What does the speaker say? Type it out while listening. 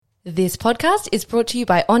This podcast is brought to you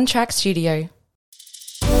by On Track Studio.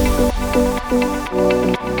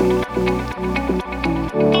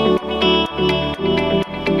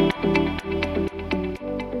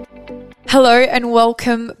 Hello and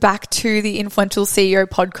welcome back to the Influential CEO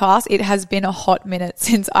podcast. It has been a hot minute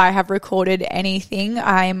since I have recorded anything.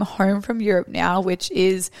 I'm home from Europe now, which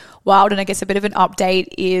is wild. And I guess a bit of an update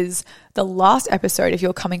is the last episode, if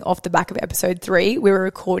you're coming off the back of episode 3, we were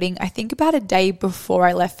recording, I think about a day before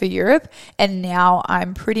I left for Europe. And now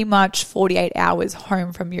I'm pretty much 48 hours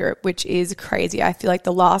home from Europe, which is crazy. I feel like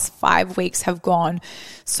the last 5 weeks have gone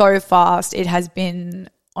so fast. It has been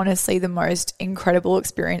honestly the most incredible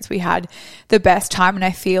experience. We had the best time, and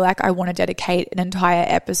I feel like I want to dedicate an entire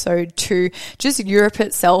episode to just Europe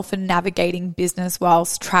itself and navigating business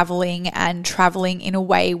whilst traveling, and traveling in a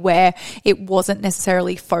way where it wasn't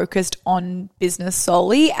necessarily focused on business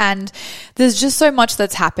solely. And there's just so much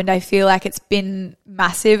that's happened. I feel like it's been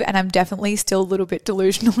massive, and I'm definitely still a little bit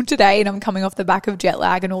delusional today, and I'm coming off the back of jet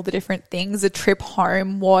lag and all the different things. The trip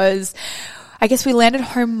home was, I guess we landed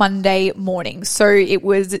home Monday morning. So it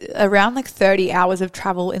was around like 30 hours of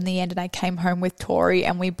travel in the end. And I came home with Tori,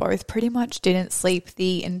 and we both pretty much didn't sleep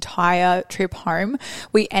the entire trip home.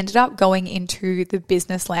 We ended up going into the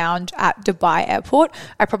business lounge at Dubai Airport.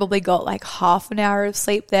 I probably got like half an hour of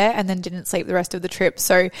sleep there and then didn't sleep the rest of the trip.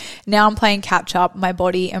 So now I'm playing catch up. My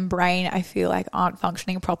body and brain, I feel like, aren't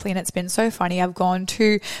functioning properly. And it's been so funny. I've gone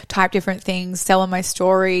to type different things, sell on my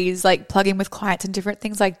stories, like plug in with clients and different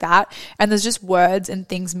things like that. And there's just words and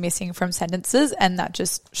things missing from sentences, and that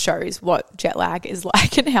just shows what jet lag is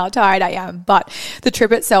like and how tired I am. But the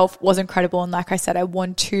trip itself was incredible, and like I said, I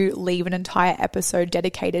want to leave an entire episode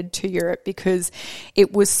dedicated to Europe because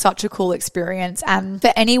it was such a cool experience. And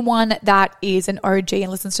for anyone that is an OG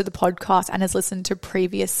and listens to the podcast and has listened to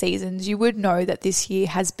previous seasons, you would know that this year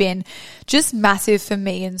has been just massive for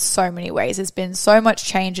me in so many ways. There's been so much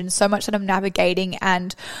change and so much that I'm navigating,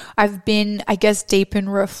 and I've been, I guess, deep in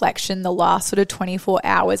reflection the last sort of 24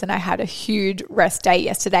 hours, and I had a huge rest day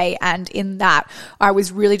yesterday, and in that I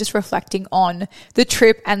was really just reflecting on the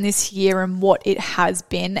trip and this year and what it has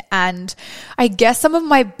been. And I guess some of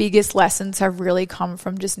my biggest lessons have really come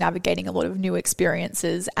from just navigating a lot of new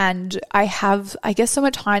experiences, and I have, I guess, so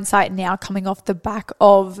much hindsight now coming off the back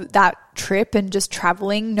of that trip and just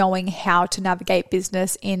traveling, knowing how to navigate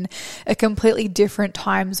business in a completely different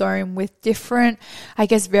time zone with different, I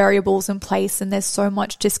guess, variables in place. And there's so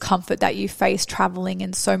much discomfort that you face traveling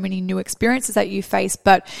and so many new experiences that you face.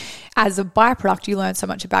 But as a byproduct, you learn so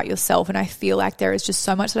much about yourself. And I feel like there is just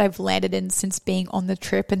so much that I've landed in since being on the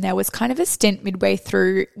trip. And there was kind of a stint midway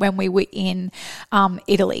through when we were in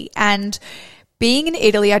Italy. And being in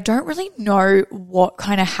Italy, I don't really know what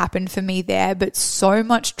kind of happened for me there, but so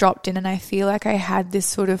much dropped in, and I feel like I had this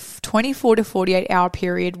sort of 24 to 48 hour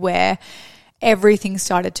period where everything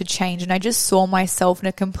started to change, and I just saw myself in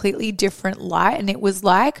a completely different light. And it was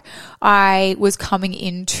like I was coming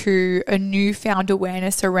into a newfound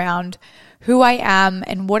awareness around who I am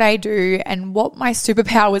and what I do and what my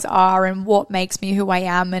superpowers are and what makes me who I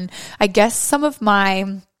am. And I guess some of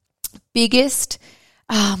my biggest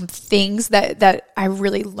things that I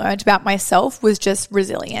really learned about myself was just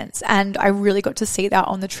resilience. And I really got to see that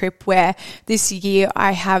on the trip, where this year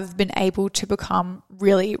I have been able to become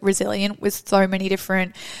really resilient with so many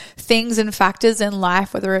different things and factors in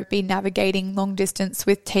life, whether it be navigating long distance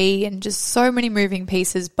with T and just so many moving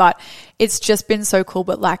pieces. But it's just been so cool.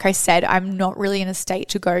 But like I said, I'm not really in a state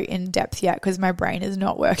to go in depth yet because my brain is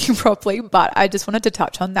not working properly. But I just wanted to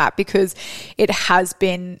touch on that because it has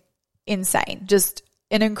been insane. Just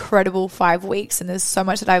an incredible 5 weeks, and there's so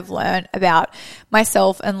much that I've learned about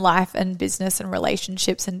myself and life and business and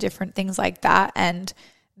relationships and different things like that. And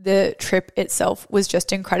the trip itself was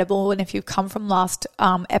just incredible. And if you've come from last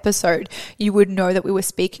episode, you would know that we were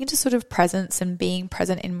speaking to sort of presence and being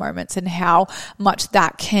present in moments, and how much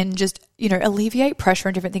that can just, you know, alleviate pressure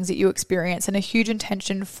and different things that you experience. And a huge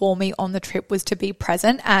intention for me on the trip was to be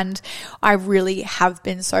present. And I really have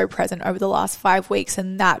been so present over the last 5 weeks.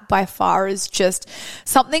 And that by far is just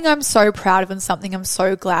something I'm so proud of and something I'm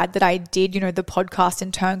so glad that I did. You know, the podcast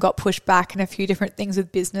in turn got pushed back and a few different things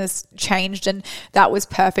with business changed, and that was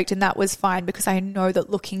perfect. And that was fine, because I know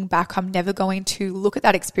that looking back, I'm never going to look at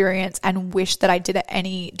that experience and wish that I did it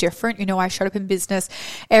any different. You know, I showed up in business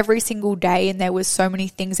every single day, and there was so many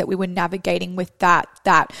things that we were navigating navigating with that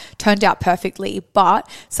turned out perfectly, but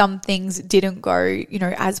some things didn't go, you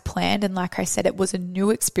know, as planned. And like I said, it was a new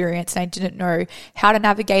experience and I didn't know how to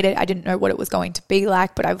navigate it. I didn't know what it was going to be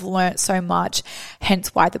like, but I've learned so much,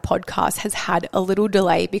 hence why the podcast has had a little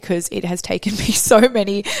delay, because it has taken me so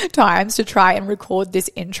many times to try and record this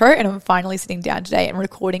intro, and I'm finally sitting down today and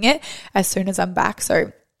recording it as soon as I'm back.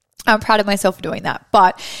 So I'm proud of myself for doing that,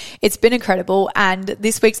 but it's been incredible. And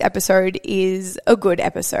this week's episode is a good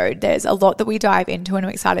episode. There's a lot that we dive into, and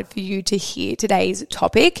I'm excited for you to hear today's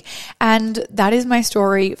topic. And that is my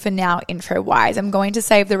story for now, intro wise. I'm going to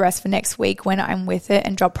save the rest for next week when I'm with it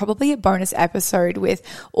and drop probably a bonus episode with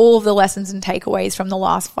all of the lessons and takeaways from the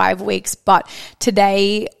last 5 weeks. But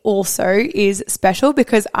today also is special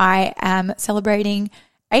because I am celebrating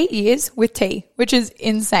 8 years with T, which is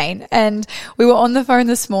insane. And we were on the phone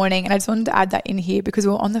this morning, and I just wanted to add that in here because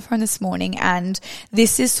we were on the phone this morning, and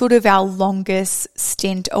this is sort of our longest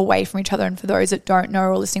stint away from each other. And for those that don't know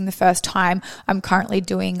or listening the first time, I'm currently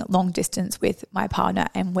doing long distance with my partner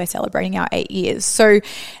and we're celebrating our 8 years. So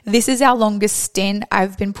this is our longest stint.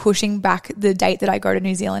 I've been pushing back the date that I go to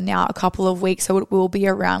New Zealand now a couple of weeks. So it will be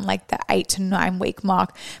around like the 8 to 9 week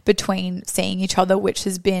mark between seeing each other, which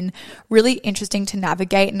has been really interesting to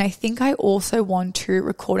navigate. And I think I also want to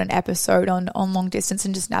record an episode on long distance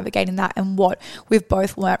and just navigating that and what we've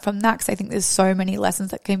both learned from that, because I think there's so many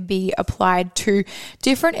lessons that can be applied to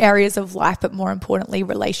different areas of life, but more importantly,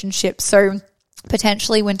 relationships. So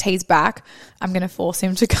potentially when T's back, I'm going to force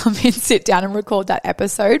him to come in, sit down and record that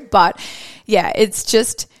episode. But yeah, it's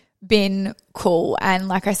just been cool. And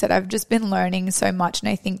like I said, I've just been learning so much. And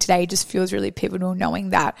I think today just feels really pivotal,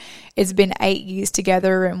 knowing that it's been 8 years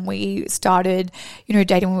together, and we started, you know,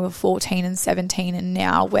 dating when we were 14 and 17. And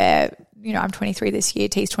now we're, you know, I'm 23 this year,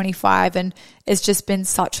 T's 25, and it's just been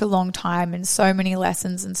such a long time and so many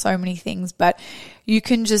lessons and so many things. But you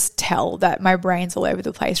can just tell that my brain's all over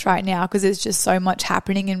the place right now because there's just so much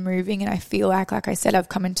happening and moving. And I feel like I said, I've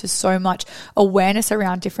come into so much awareness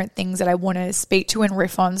around different things that I want to speak to and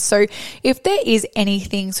riff on. So if there is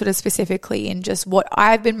anything sort of specifically in just what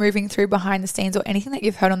I've been moving through behind the scenes, or anything that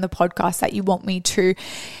you've heard on the podcast that you want me to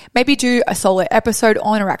maybe do a solo episode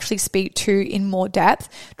on or actually speak to in more depth,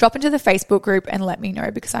 drop into the Facebook group and let me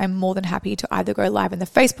know, because I'm more than happy to either go live in the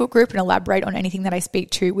Facebook group and elaborate on anything that I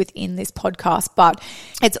speak to within this podcast. But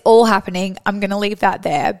it's all happening. I'm going to leave that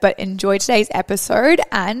there, but enjoy today's episode,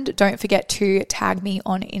 and don't forget to tag me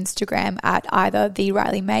on Instagram at either the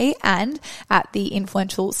Riley May and at the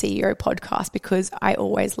Influential CEO podcast, because I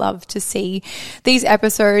always love to see these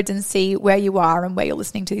episodes and see where you are and where you're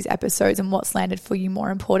listening to these episodes and what's landed for you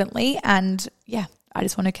more importantly. And yeah, I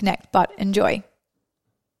just want to connect, but enjoy.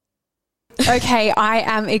 Okay, I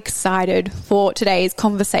am excited for today's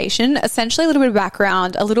conversation. Essentially, a little bit of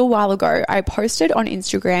background. A little while ago, I posted on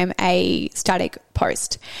Instagram a static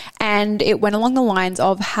post, and it went along the lines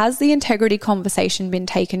of, has the integrity conversation been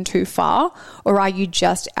taken too far, or are you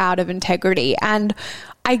just out of integrity? And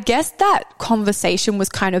I guess that conversation was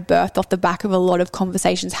kind of birthed off the back of a lot of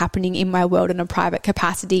conversations happening in my world in a private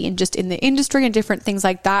capacity and just in the industry and different things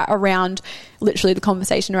like that around literally the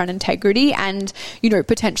conversation around integrity and, you know,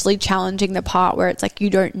 potentially challenging the part where it's like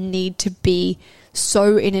you don't need to be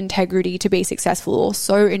so in integrity to be successful or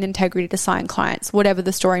so in integrity to sign clients, whatever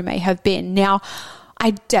the story may have been. Now,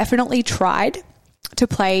 I definitely tried to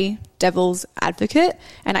play devil's advocate,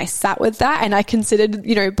 and I sat with that and I considered,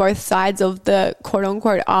 you know, both sides of the quote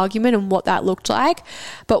unquote argument and what that looked like.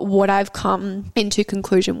 But what I've come into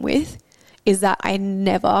conclusion with is that I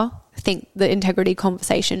never think the integrity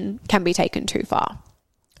conversation can be taken too far.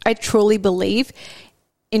 I truly believe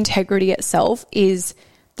integrity itself is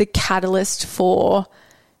the catalyst for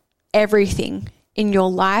everything in your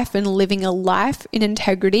life, and living a life in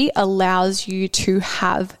integrity allows you to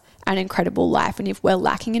have an incredible life. And if we're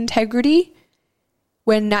lacking integrity,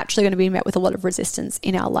 we're naturally going to be met with a lot of resistance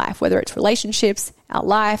in our life, whether it's relationships, our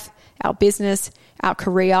life, our business, our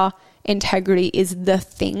career. Integrity is the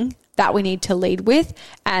thing that we need to lead with.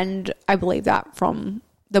 And I believe that from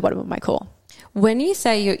the bottom of my core. When you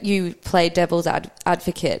say you play devil's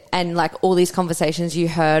advocate and like all these conversations you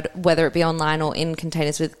heard, whether it be online or in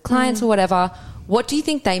containers with clients or whatever, what do you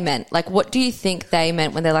think they meant? Like, what do you think they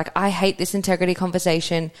meant when they're like, I hate this integrity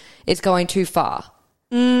conversation, it's going too far?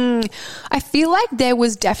 I feel like there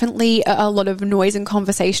was definitely a lot of noise and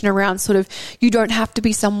conversation around sort of, you don't have to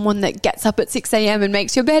be someone that gets up at 6 a.m. and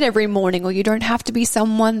makes your bed every morning, or you don't have to be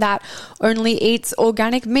someone that only eats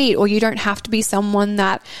organic meat, or you don't have to be someone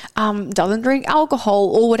that doesn't drink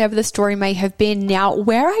alcohol, or whatever the story may have been. Now,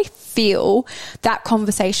 where I feel that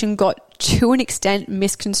conversation got to an extent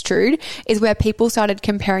misconstrued is where people started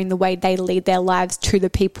comparing the way they lead their lives to the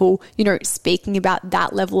people, you know, speaking about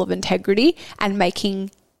that level of integrity and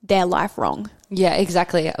making their life wrong. Yeah,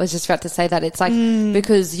 exactly. I was just about to say that. It's like,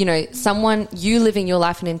 because, you know, you living your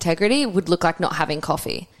life in integrity would look like not having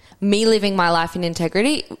coffee. Me living my life in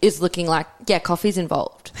integrity is looking like, yeah, coffee's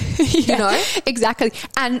involved. You know? Exactly.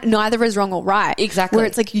 And neither is wrong or right. Exactly. Where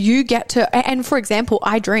it's like you get to, and for example,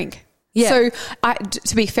 I drink. Yeah. So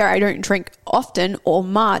to be fair, I don't drink often or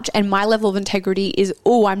much, and my level of integrity is,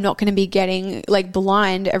 I'm not going to be getting like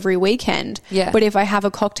blind every weekend. Yeah. But if I have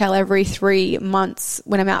a cocktail every 3 months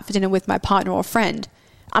when I'm out for dinner with my partner or friend,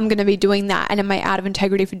 I'm going to be doing that. And am I out of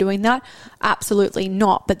integrity for doing that? Absolutely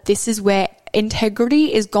not. But this is where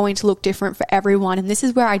integrity is going to look different for everyone. And this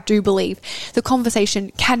is where I do believe the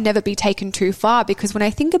conversation can never be taken too far, because when I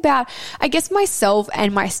think about, I guess, myself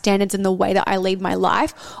and my standards and the way that I lead my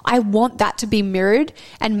life, I want that to be mirrored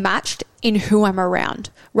and matched in who I'm around,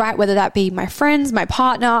 right? Whether that be my friends, my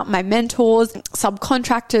partner, my mentors,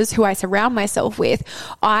 subcontractors who I surround myself with.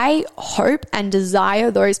 I hope and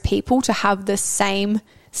desire those people to have the same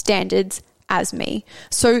standards as me.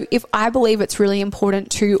 So if I believe it's really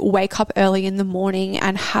important to wake up early in the morning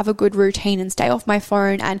and have a good routine and stay off my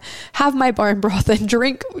phone and have my bone broth and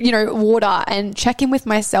drink, you know, water and check in with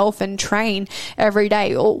myself and train every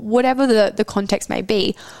day, or whatever the context may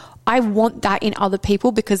be, I want that in other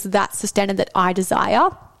people because that's the standard that I desire.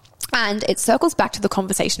 And it circles back to the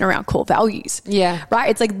conversation around core values. Yeah. Right?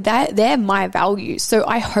 It's like they're my values. So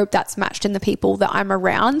I hope that's matched in the people that I'm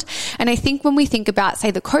around. And I think when we think about,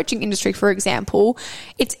 say, the coaching industry, for example,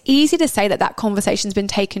 it's easy to say that conversation's been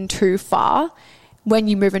taken too far when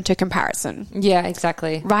you move into comparison. Yeah,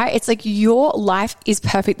 exactly. Right? It's like your life is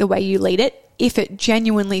perfect the way you lead it if it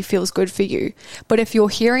genuinely feels good for you. But if you're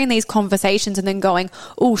hearing these conversations and then going,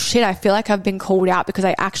 oh shit, I feel like I've been called out because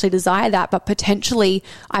I actually desire that, but potentially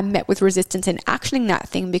I'm met with resistance in actioning that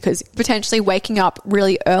thing because potentially waking up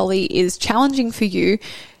really early is challenging for you,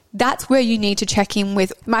 that's where you need to check in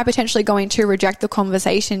with, am I potentially going to reject the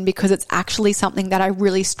conversation because it's actually something that I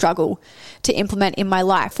really struggle to implement in my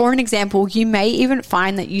life? For an example, you may even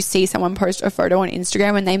find that you see someone post a photo on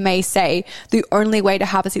Instagram and they may say the only way to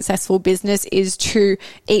have a successful business is to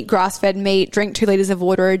eat grass-fed meat, drink 2 liters of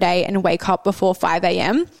water a day and wake up before 5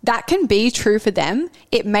 a.m. That can be true for them.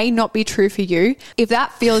 It may not be true for you. If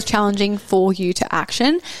that feels challenging for you to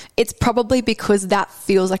action, it's probably because that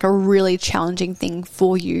feels like a really challenging thing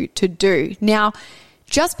for you to do. Now,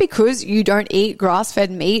 just because you don't eat grass-fed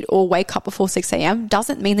meat or wake up before 6 a.m.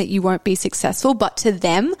 doesn't mean that you won't be successful, but to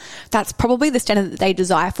them, that's probably the standard that they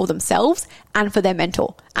desire for themselves and for their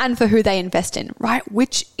mentor and for who they invest in, right?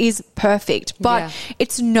 Which is perfect. But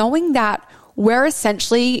it's knowing that we're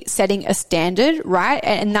essentially setting a standard, right?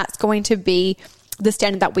 And that's going to be the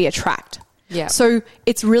standard that we attract. Yeah. So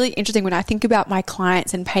it's really interesting when I think about my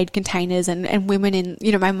clients and paid containers and women in,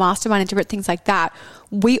 you know, my mastermind and different things like that.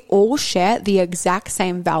 We all share the exact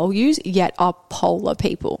same values, yet are polar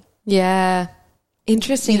people. Yeah.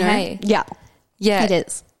 Interesting, You know? hey? Yeah. Yeah. It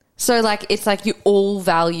is. So like, it's like you all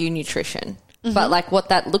value nutrition, but like what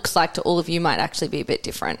that looks like to all of you might actually be a bit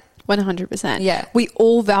different. 100%. Yeah. We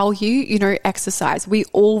all value, you know, exercise. We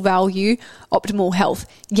all value optimal health.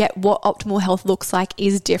 Yet what optimal health looks like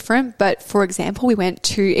is different. But for example, we went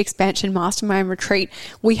to Expansion Mastermind Retreat.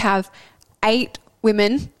 We have 8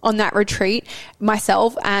 women on that retreat,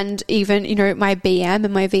 myself and even, you know, my BM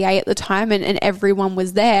and my VA at the time, and everyone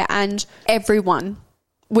was there and everyone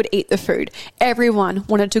would eat the food. Everyone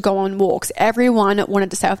wanted to go on walks. Everyone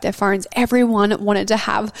wanted to stay off their phones. Everyone wanted to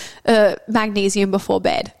have magnesium before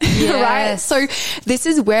bed, right? So this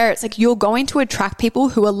is where it's like you're going to attract people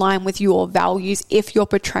who align with your values if you're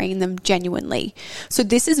portraying them genuinely. So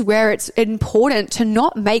this is where it's important to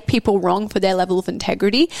not make people wrong for their level of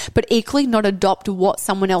integrity, but equally not adopt what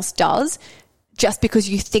someone else does just because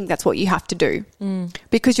you think that's what you have to do.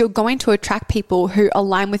 Because you're going to attract people who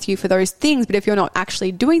align with you for those things. But if you're not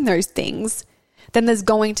actually doing those things, then there's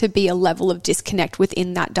going to be a level of disconnect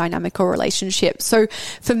within that dynamic or relationship. So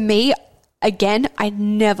for me, again, I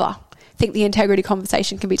never think the integrity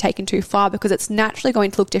conversation can be taken too far because it's naturally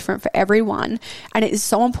going to look different for everyone. And it is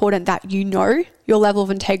so important that you know your level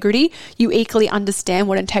of integrity, you equally understand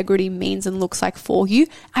what integrity means and looks like for you,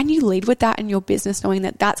 and you lead with that in your business, knowing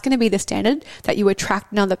that that's going to be the standard that you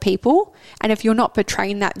attract in other people. And if you're not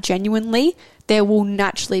portraying that genuinely, there will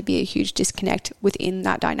naturally be a huge disconnect within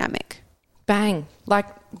that dynamic. Bang. Like,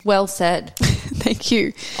 well said. Thank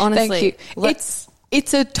you. Honestly. Thank you.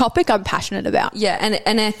 It's a topic I'm passionate about. Yeah,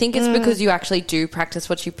 and I think it's because you actually do practice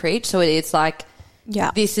what you preach. So it's like,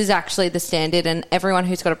 this is actually the standard, and everyone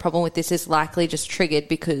who's got a problem with this is likely just triggered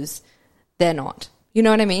because they're not. You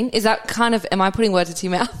know what I mean? Is that kind of, am I putting words into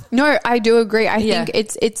your mouth? No, I do agree. I think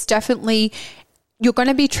it's definitely, you're going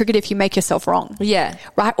to be triggered if you make yourself wrong. Yeah.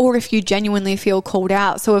 Right? Or if you genuinely feel called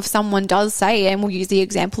out. So if someone does say, and we'll use the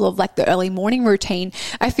example of like the early morning routine,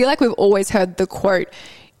 I feel like we've always heard the quote,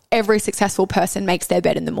 every successful person makes their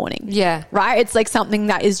bed in the morning. Yeah. Right? It's like something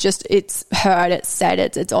that is just, it's heard, it's said,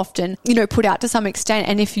 it's often, you know, put out to some extent.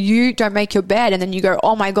 And if you don't make your bed and then you go,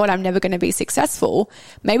 oh my God, I'm never going to be successful,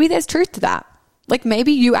 maybe there's truth to that. Like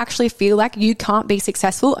maybe you actually feel like you can't be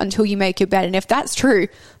successful until you make your bed. And if that's true,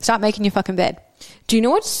 start making your fucking bed. Do you know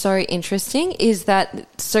what's so interesting is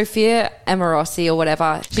that Sophia Amorossi or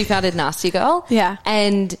whatever, she founded Nasty Girl. Yeah.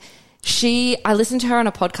 And I listened to her on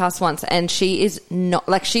a podcast once, and she is not,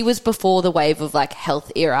 like, she was before the wave of like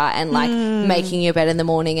health era and like making your bed in the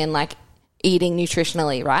morning and like eating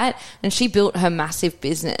nutritionally, right? And she built her massive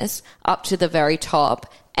business up to the very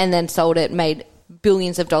top and then sold it, made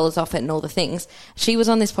billions of dollars off it and all the things. She was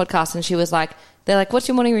on this podcast and she was like, they're like, what's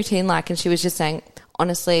your morning routine like? And she was just saying,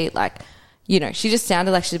 honestly, like, you know, she just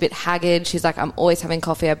sounded like she's a bit haggard. She's like, I'm always having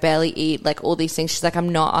coffee. I barely eat, like all these things. She's like, I'm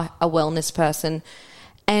not a wellness person.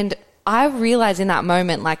 And I realized in that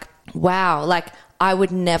moment, like, wow, like I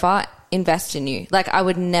would never invest in you. Like I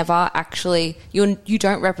would never actually, you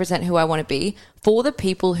don't represent who I want to be. For the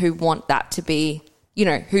people who want that to be, you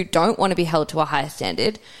know, who don't want to be held to a higher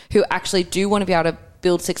standard, who actually do want to be able to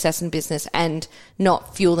build success in business and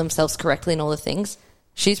not fuel themselves correctly and all the things,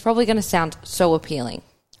 she's probably going to sound so appealing.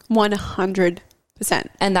 100%.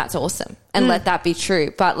 And that's awesome. And let that be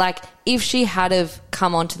true. But like, if she had have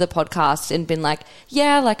come onto the podcast and been like,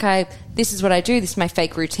 yeah, like this is what I do. This is my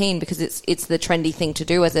fake routine because it's the trendy thing to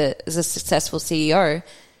do as a successful CEO.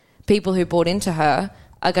 People who bought into her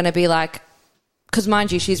are going to be like, because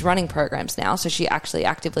mind you, she's running programs now. So she actually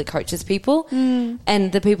actively coaches people.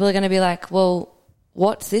 And the people are going to be like, well,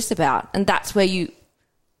 what's this about? And that's where you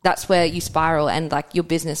spiral and like your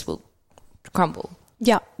business will crumble.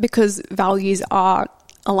 Yeah, because values are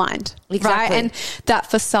aligned. Exactly. Right? And that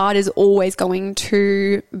facade is always going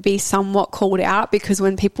to be somewhat called out because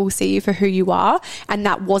when people see you for who you are and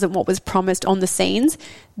that wasn't what was promised on the scenes,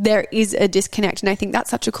 there is a disconnect. And I think that's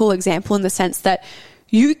such a cool example in the sense that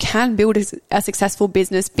you can build a successful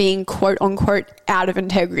business being quote unquote out of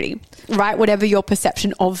integrity, right? Whatever your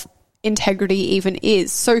perception of integrity even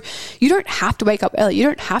is. So you don't have to wake up early. You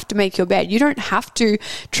don't have to make your bed. You don't have to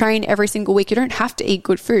train every single week. You don't have to eat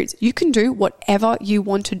good foods. You can do whatever you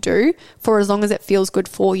want to do for as long as it feels good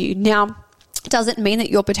for you. Now, does it mean that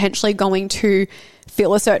you're potentially going to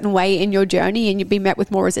feel a certain way in your journey and you'll be met with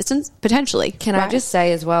more resistance? Potentially. Can I just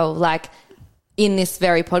say as well, like in this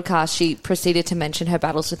very podcast, she proceeded to mention her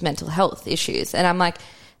battles with mental health issues. And I'm like,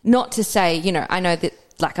 not to say, you know, I know that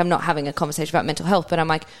like I'm not having a conversation about mental health, but I'm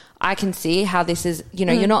like, I can see how this is, you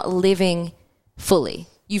know, you're not living fully.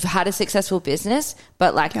 You've had a successful business,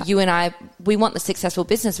 but like you and I, we want the successful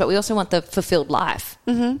business, but we also want the fulfilled life.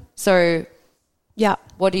 So yeah,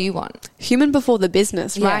 what do you want? Human before the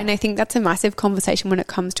business, right? Yeah. And I think that's a massive conversation when it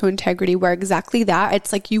comes to integrity, where exactly that,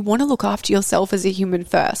 it's like you want to look after yourself as a human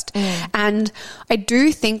first. And I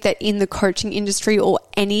do think that in the coaching industry or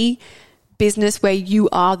any business where you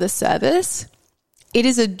are the service, it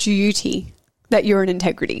is a duty that you're in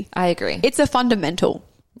integrity. I agree. It's a fundamental.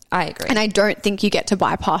 I agree. And I don't think you get to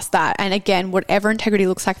bypass that. And again, whatever integrity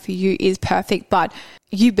looks like for you is perfect, but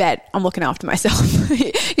you bet I'm looking after myself.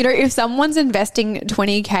 You know, if someone's investing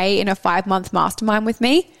 20K in a 5-month mastermind with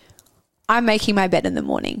me, I'm making my bed in the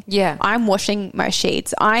morning. Yeah. I'm washing my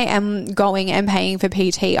sheets. I am going and paying for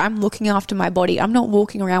PT. I'm looking after my body. I'm not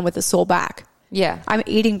walking around with a sore back. Yeah. I'm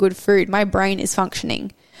eating good food. My brain is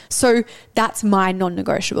functioning. So that's my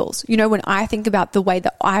non-negotiables. You know, when I think about the way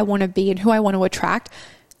that I want to be and who I want to attract,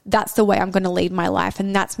 that's the way I'm going to lead my life.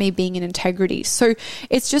 And that's me being in integrity. So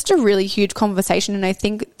it's just a really huge conversation. And I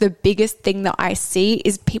think the biggest thing that I see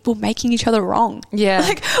is people making each other wrong. Yeah.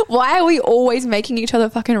 Like, why are we always making each other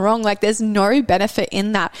fucking wrong? Like, there's no benefit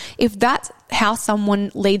in that. If that's how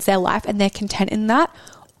someone leads their life and they're content in that,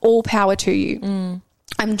 all power to you.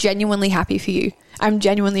 I'm genuinely happy for you. I'm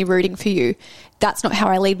genuinely rooting for you. That's not how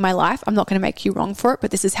I lead my life. I'm not going to make you wrong for it,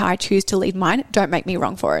 but this is how I choose to lead mine. Don't make me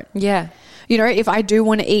wrong for it. Yeah. You know, if I do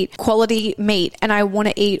want to eat quality meat and I want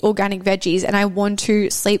to eat organic veggies and I want to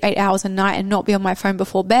sleep 8 hours a night and not be on my phone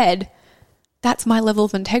before bed, that's my level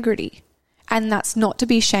of integrity. And that's not to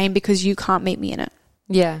be shamed because you can't meet me in it.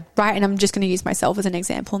 Yeah. Right. And I'm just going to use myself as an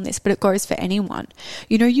example in this, but it goes for anyone.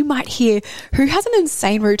 You know, you might hear who has an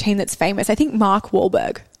insane routine that's famous. I think Mark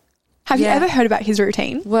Wahlberg. Have you ever heard about his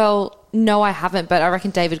routine? Well, No, I haven't, but I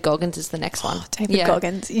reckon David Goggins is the next one. David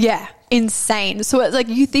Goggins. Yeah. Insane. So it's like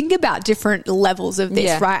you think about different levels of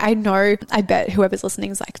this, right? I bet whoever's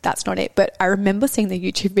listening is like, that's not it. But I remember seeing the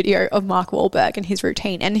YouTube video of Mark Wahlberg and his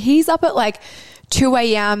routine, and he's up at like 2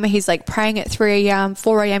 a.m. He's like praying at 3 a.m.,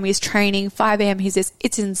 4 a.m. he's training, 5 a.m. he's this.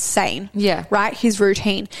 It's insane. Yeah. Right? His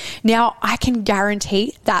routine. Now, I can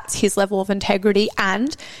guarantee that's his level of integrity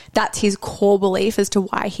and that's his core belief as to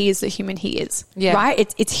why he is the human he is. Yeah.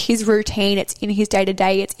 Right? It's his routine. It's in his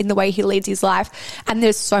day-to-day. It's in the way he leads his life. And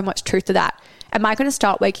there's so much truth to that. Am I going to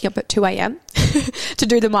start waking up at 2 a.m. to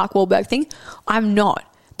do the Mark Wahlberg thing? I'm not.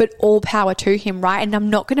 But all power to him, right? And I'm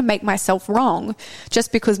not going to make myself wrong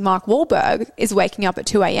just because Mark Wahlberg is waking up at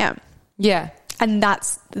 2 a.m. Yeah. And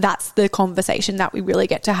that's the conversation that we really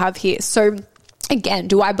get to have here. So again,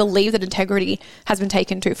 do I believe that integrity has been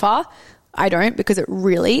taken too far? I don't, because it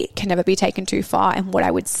really can never be taken too far. And what I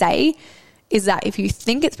would say is that if you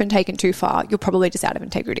think it's been taken too far, you're probably just out of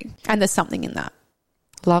integrity. And there's something in that.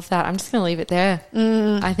 Love that. I'm just going to leave it there.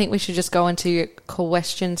 I think we should just go into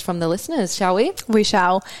questions from the listeners, shall we? We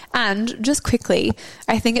shall. And just quickly,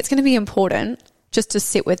 I think it's going to be important just to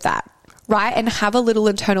sit with that, right? And have a little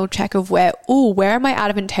internal check of where am I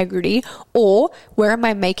out of integrity, or where am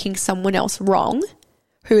I making someone else wrong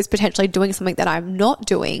who is potentially doing something that I'm not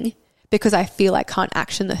doing because I feel I can't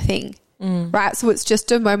action the thing. Right? So it's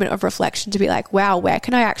just a moment of reflection to be like, wow, where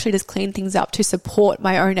can I actually just clean things up to support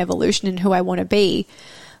my own evolution and who I want to be,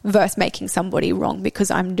 versus making somebody wrong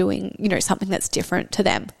because I'm doing, something that's different to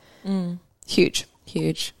them. Huge.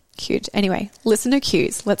 Anyway, listener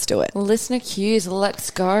cues. Let's do it. Listener cues.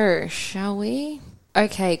 Let's go, shall we?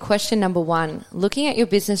 Okay, question number 1. Looking at your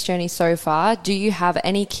business journey so far, do you have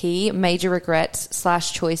any key major regrets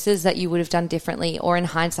 / choices that you would have done differently, or in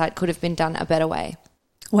hindsight could have been done a better way?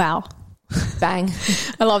 Wow. Bang.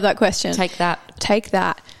 I love that question. Take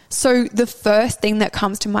that. So the first thing that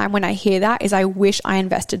comes to mind when I hear that is I wish I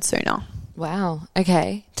invested sooner. Wow.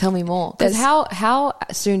 Okay. Tell me more. Because how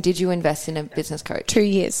soon did you invest in a business coach? 2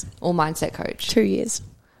 years. Or mindset coach? 2 years.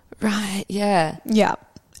 Right. Yeah. Yeah.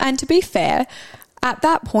 And to be fair, at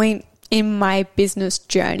that point in my business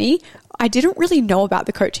journey, I didn't really know about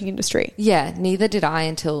the coaching industry. Yeah. Neither did I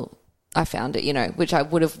until I found it, which I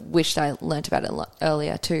would have wished I learnt about it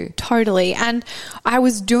earlier too. Totally. And I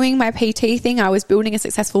was doing my PT thing. I was building a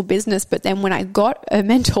successful business. But then when I got a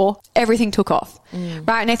mentor, everything took off.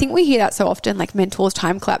 Right. And I think we hear that so often, like mentors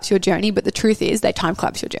time collapse your journey. But the truth is they time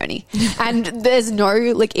collapse your journey. And there's no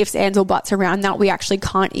like ifs, ands or buts around that. We actually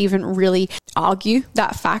can't even really argue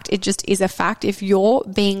that fact. It just is a fact. If you're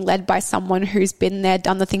being led by someone who's been there,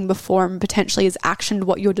 done the thing before, and potentially has actioned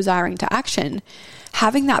what you're desiring to action,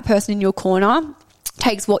 having that person in your corner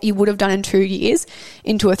takes what you would have done in 2 years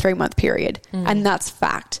into a 3-month period. And that's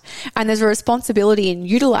fact. And there's a responsibility in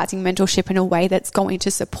utilizing mentorship in a way that's going to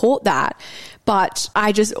support that. But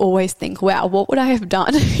I just always think, wow, what would I have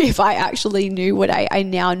done if I actually knew what I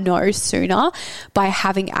now know sooner by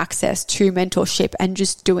having access to mentorship and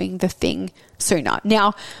just doing the thing sooner.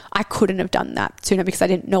 Now, I couldn't have done that sooner because I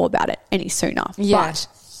didn't know about it any sooner. Yeah. But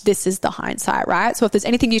this is the hindsight, right? So if there's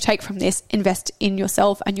anything you take from this, invest in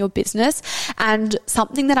yourself and your business. And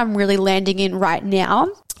something that I'm really landing in right now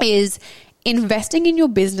is investing in your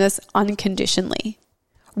business unconditionally,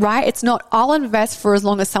 right? It's not, I'll invest for as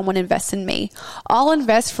long as someone invests in me. I'll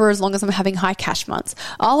invest for as long as I'm having high cash months.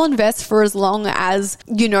 I'll invest for as long as,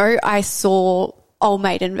 I saw Old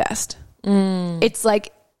Mate invest. It's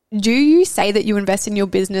like, do you say that you invest in your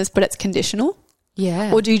business, but it's conditional?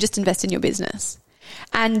 Yeah. Or do you just invest in your business?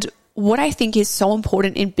 And what I think is so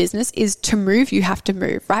important in business is to move, you have to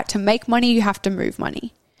move, right? To make money, you have to move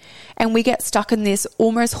money. And we get stuck in this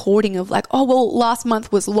almost hoarding of like, oh, well, last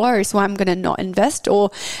month was low, so I'm going to not invest.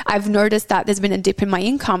 Or I've noticed that there's been a dip in my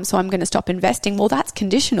income, so I'm going to stop investing. Well, that's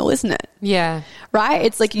conditional, isn't it? Yeah. Right?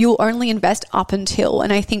 It's like you'll only invest up until.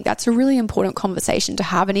 And I think that's a really important conversation to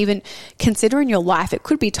have. And even consider in your life, it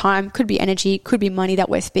could be time, could be energy, could be money that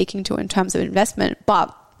we're speaking to in terms of investment.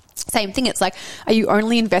 But same thing. It's like, are you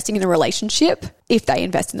only investing in the relationship if they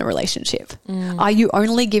invest in the relationship? Are you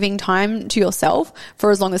only giving time to yourself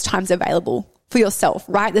for as long as time's available for yourself,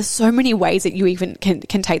 right? There's so many ways that you even can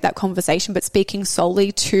take that conversation, but speaking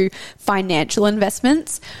solely to financial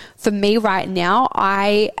investments, for me right now,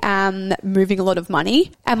 I am moving a lot of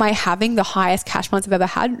money. Am I having the highest cash months I've ever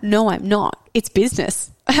had? No, I'm not. It's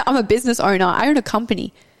business. I'm a business owner. I own a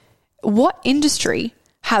company. What industry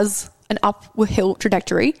has an uphill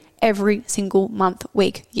trajectory every single month,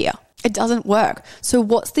 week, year? It doesn't work. So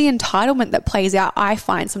what's the entitlement that plays out, I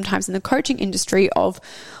find sometimes in the coaching industry of,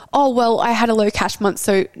 oh, well, I had a low cash month,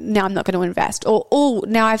 so now I'm not going to invest. Or, oh,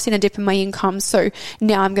 now I've seen a dip in my income, so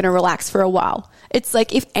now I'm going to relax for a while. It's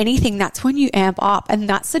like, if anything, that's when you amp up. And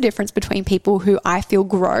that's the difference between people who I feel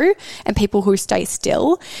grow and people who stay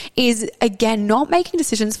still, is, again, not making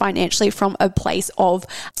decisions financially from a place of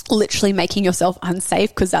literally making yourself unsafe,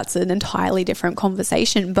 because that's an entirely different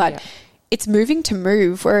conversation. But it's moving to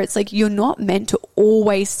move, where it's like, you're not meant to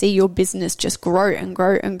always see your business just grow and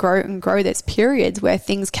grow and grow and grow. There's periods where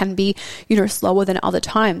things can be, slower than other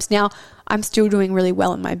times. Now, I'm still doing really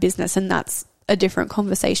well in my business, and that's a different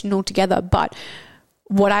conversation altogether. But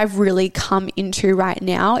what I've really come into right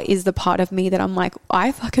now is the part of me that I'm like,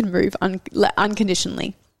 I fucking move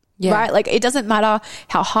unconditionally. Yeah. Right? Like, it doesn't matter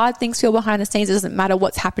how hard things feel behind the scenes. It doesn't matter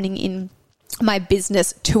what's happening in my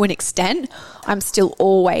business to an extent. I'm still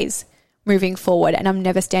always moving forward, and I'm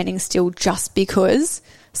never standing still just because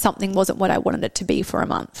something wasn't what I wanted it to be for a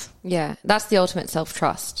month. Yeah, that's the ultimate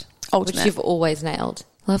self-trust, which you've always nailed.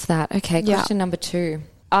 Love that. Okay, question number 2.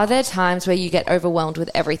 Are there times where you get overwhelmed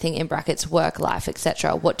with everything in brackets, work, life,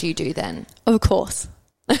 etc.? What do you do then? Of course.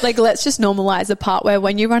 Like, let's just normalize the part where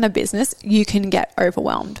when you run a business, you can get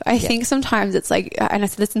overwhelmed. I think sometimes it's like, and I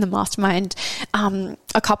said this in the mastermind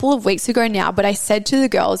a couple of weeks ago now, but I said to the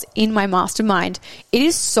girls in my mastermind, it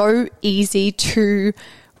is so easy to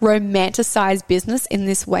romanticize business in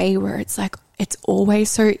this way where it's like, it's always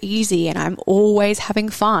so easy and I'm always having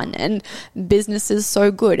fun and business is so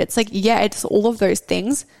good. It's like, yeah, it's all of those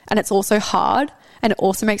things, and it's also hard, and it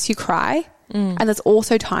also makes you cry. And there's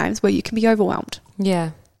also times where you can be overwhelmed.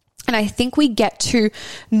 Yeah. And I think we get to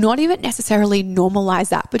not even necessarily normalize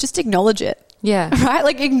that, but just acknowledge it. Yeah. Right?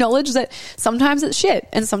 Like, acknowledge that sometimes it's shit,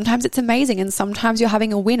 and sometimes it's amazing, and sometimes you're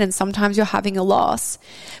having a win, and sometimes you're having a loss.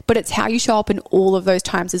 But it's how you show up in all of those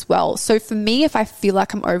times as well. So for me, if I feel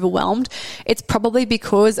like I'm overwhelmed, it's probably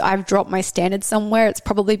because I've dropped my standards somewhere. It's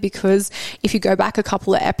probably because if you go back a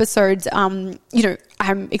couple of episodes, I'm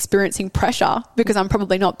experiencing pressure because I'm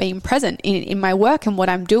probably not being present in my work and what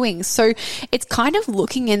I'm doing. So it's kind of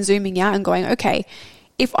looking and zooming out and going, okay,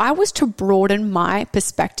 if I was to broaden my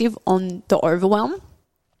perspective on the overwhelm,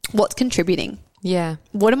 what's contributing? Yeah.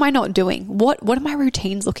 What am I not doing? What are my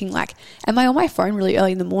routines looking like? Am I on my phone really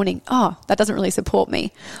early in the morning? Oh, that doesn't really support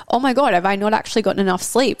me. Oh my God, have I not actually gotten enough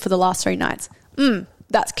sleep for the last 3 nights?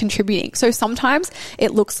 That's contributing. So sometimes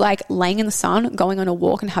it looks like laying in the sun, going on a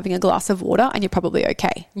walk and having a glass of water, and you're probably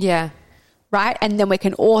okay. Yeah. Right? And then we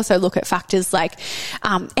can also look at factors like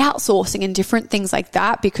outsourcing and different things like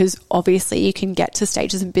that, because obviously you can get to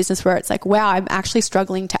stages in business where it's like, wow, I'm actually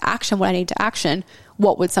struggling to action what I need to action.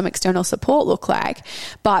 What would some external support look like?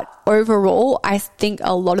 But overall, I think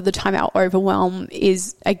a lot of the time our overwhelm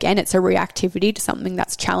is, again, it's a reactivity to something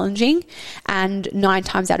that's challenging. And 9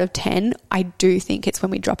 times out of 10, I do think it's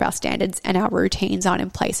when we drop our standards and our routines aren't in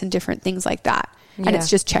place and different things like that. Yeah. And it's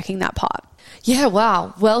just checking that part. Yeah,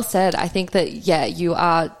 wow. Well said. I think that, you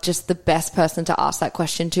are just the best person to ask that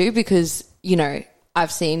question to, because,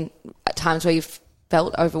 I've seen times where you've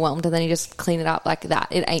felt overwhelmed and then you just clean it up like that.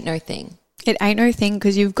 It ain't no thing. It ain't no thing,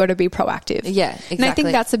 because you've got to be proactive. Yeah, exactly. And I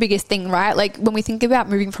think that's the biggest thing, right? Like, when we think about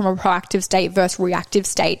moving from a proactive state versus reactive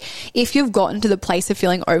state, if you've gotten to the place of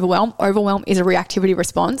feeling overwhelm is a reactivity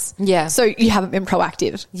response. Yeah. So you haven't been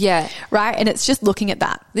proactive. Yeah. Right? And it's just looking at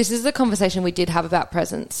that. This is the conversation we did have about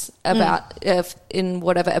presence, about in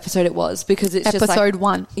whatever episode it was, because it's just like... Episode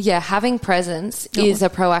 1. Yeah, having presence is a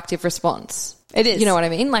proactive response. It is. You know what I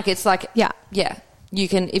mean? Like, it's like... Yeah. Yeah. You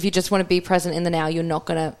can, if you just want to be present in the now, you're not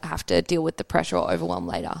going to have to deal with the pressure or overwhelm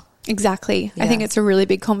later. Exactly. Yeah. I think it's a really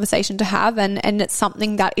big conversation to have, and it's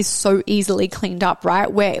something that is so easily cleaned up, right?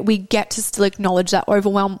 Where we get to still acknowledge that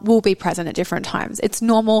overwhelm will be present at different times. It's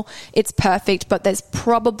normal, it's perfect, but there's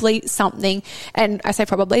probably something, and I say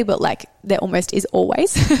probably, but like there almost is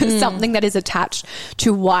always something that is attached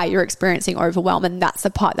to why you're experiencing overwhelm, and that's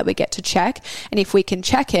the part that we get to check. And if we can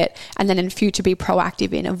check it and then in future be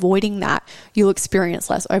proactive in avoiding that, you'll experience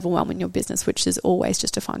less overwhelm in your business, which is always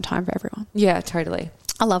just a fun time for everyone. Yeah, totally.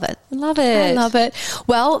 I love it. Love it. I love it.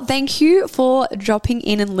 Well, thank you for dropping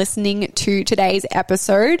in and listening to today's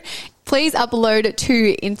episode. Please upload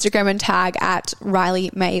to Instagram and tag at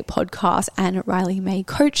Riley May Podcast and Riley May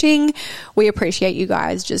Coaching. We appreciate you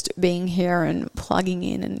guys just being here and plugging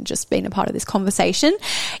in and just being a part of this conversation.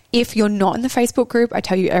 If you're not in the Facebook group, I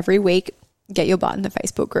tell you every week, get your butt in the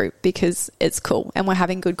Facebook group, because it's cool and we're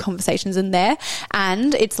having good conversations in there.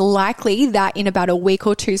 And it's likely that in about a week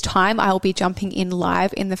or two's time, I'll be jumping in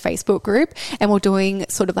live in the Facebook group, and we're doing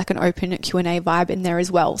sort of like an open Q&A vibe in there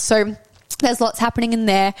as well. So there's lots happening in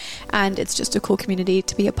there, and it's just a cool community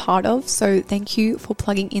to be a part of. So thank you for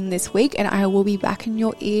plugging in this week, and I will be back in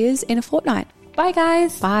your ears in a fortnight. Bye,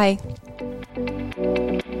 guys. Bye.